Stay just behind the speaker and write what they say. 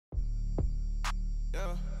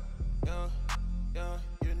Yeah, yeah, yeah,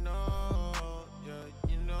 you know, yeah,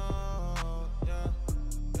 you know, yeah,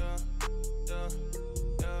 yeah, yeah,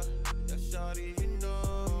 yeah, yeah, shawty, you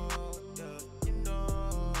know, yeah, you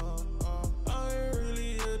know, I ain't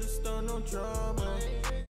really here to start no drama.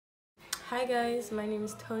 Hi guys, my name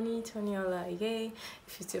is Toni Olaoye.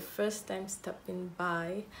 If it's your first time stopping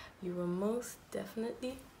by, you are most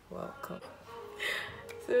definitely welcome.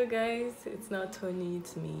 So guys, it's not Toni,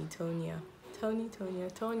 it's me, Tonia.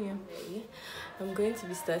 Tonia. I'm going to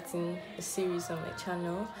be starting a series on my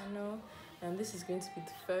channel, and this is going to be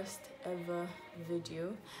the first ever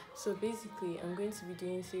video. So basically, I'm going to be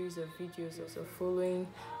doing a series of videos also following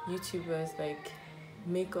YouTubers like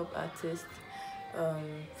makeup artists,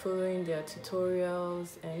 following their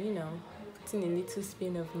tutorials, and you know, putting a little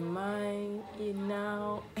spin of mine in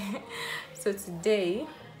now. So today,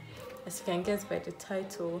 as you can guess by the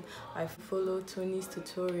title, I followed Toni's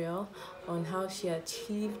tutorial on how she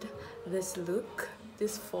achieved this look,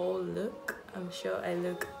 this fall look. I'm sure I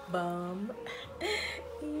look bomb.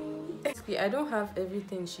 Basically, I don't have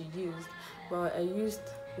everything she used, but I used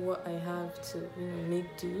what I have to, you know,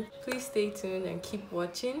 make do. Please stay tuned and keep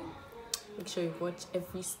watching. Make sure you watch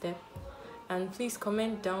every step, and please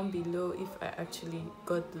comment down below if I actually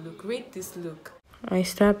got the look. Rate this look. I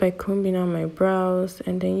start by combing out my brows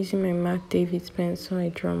and then using my MAC David's pencil, I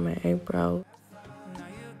draw my eyebrow.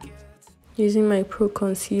 Using my Pro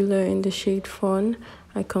Concealer in the shade Fawn,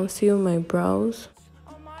 I conceal my brows.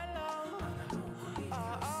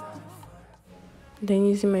 Then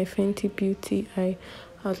using my Fenty Beauty, I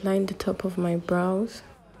outline the top of my brows.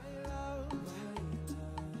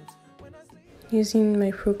 Using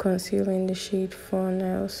my Pro Concealer in the shade Fawn,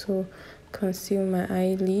 I also conceal my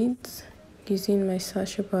eyelids using my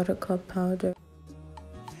𝒯.𝒃.𝒃 powder.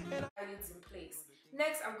 In place.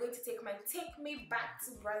 Next, I'm going to take my Take Me Back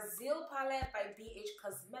to Brazil palette by 𝒃.𝒃.𝒃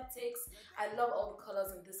Cosmetics. I love all the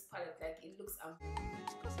colors in this palette, like it looks amazing.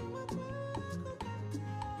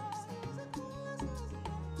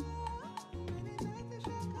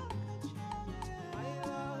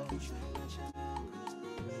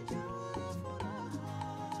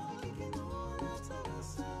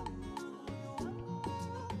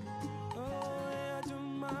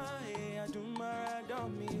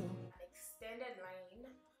 Extended line,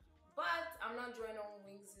 but I'm not drawing on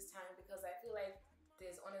wings this time because I feel like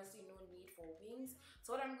there's honestly no need for wings.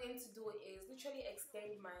 So what I'm going to do is literally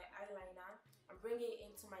extend my eyeliner and bring it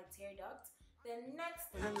into my tear duct. Then next,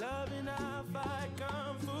 I'm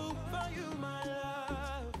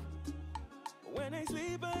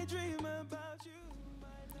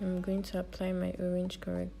going to apply my orange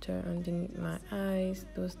corrector underneath my eyes,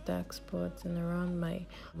 those dark spots, and around my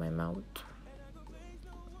mouth.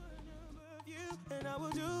 And I will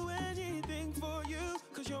do anything for you,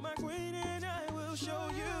 'cause you're my queen and I will show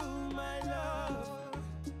you my love.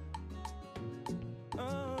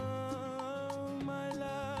 Oh, my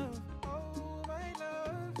love. Oh, my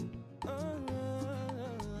love. Oh,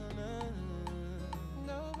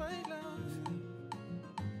 no, my love.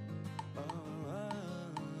 Oh, my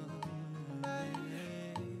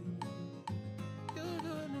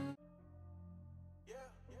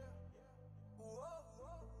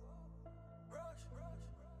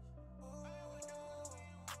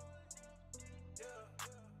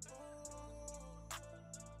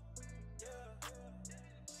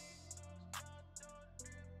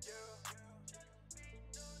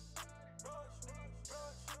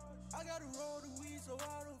I gotta roll the weed so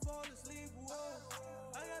I don't fall asleep. Whoa.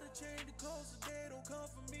 I gotta change the code so they don't come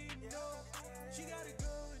for me. No, she got it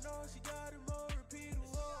going on, she got it more repeat.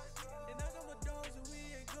 Whoa. And I got my dogs and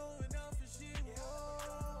we ain't going out for shit.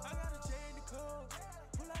 Whoa. I gotta change the code,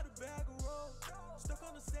 pull out a bag of roll, stuck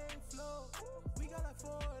on the same floor. We got like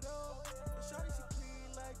 4 of those. And shawty she clean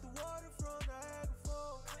like the water from Niagara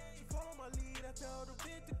Falls. She follow my lead, I tell the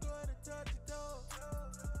bitch to go and touch it though.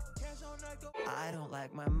 I don't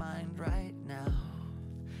like my mind right now,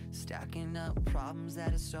 stacking up problems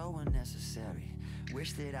that are so unnecessary.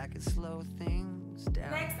 Wish that I could slow things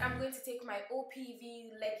down. Next, I'm going to take my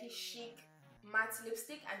OPV Lucky Chic matte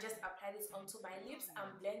lipstick and just apply this onto my lips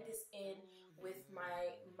and blend this in with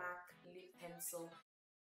my MAC lip pencil.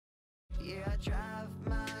 Yeah, I drive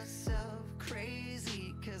myself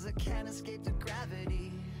crazy 'cause I can't escape the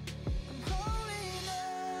gravity. I'm holding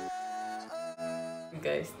on.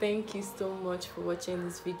 Guys, thank you so much for watching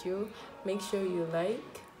this video. Make sure you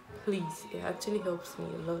like, please, it actually helps me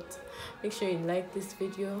a lot. Make sure you like this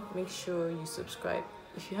video, make sure you subscribe.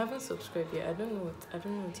 If you haven't subscribed yet, I don't know what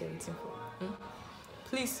you're waiting for.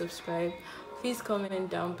 Please subscribe. Please comment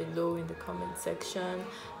down below in the comment section,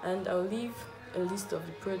 and I'll leave a list of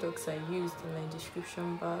the products I used in my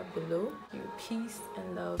description bar below. Peace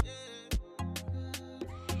and love.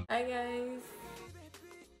 Hi guys.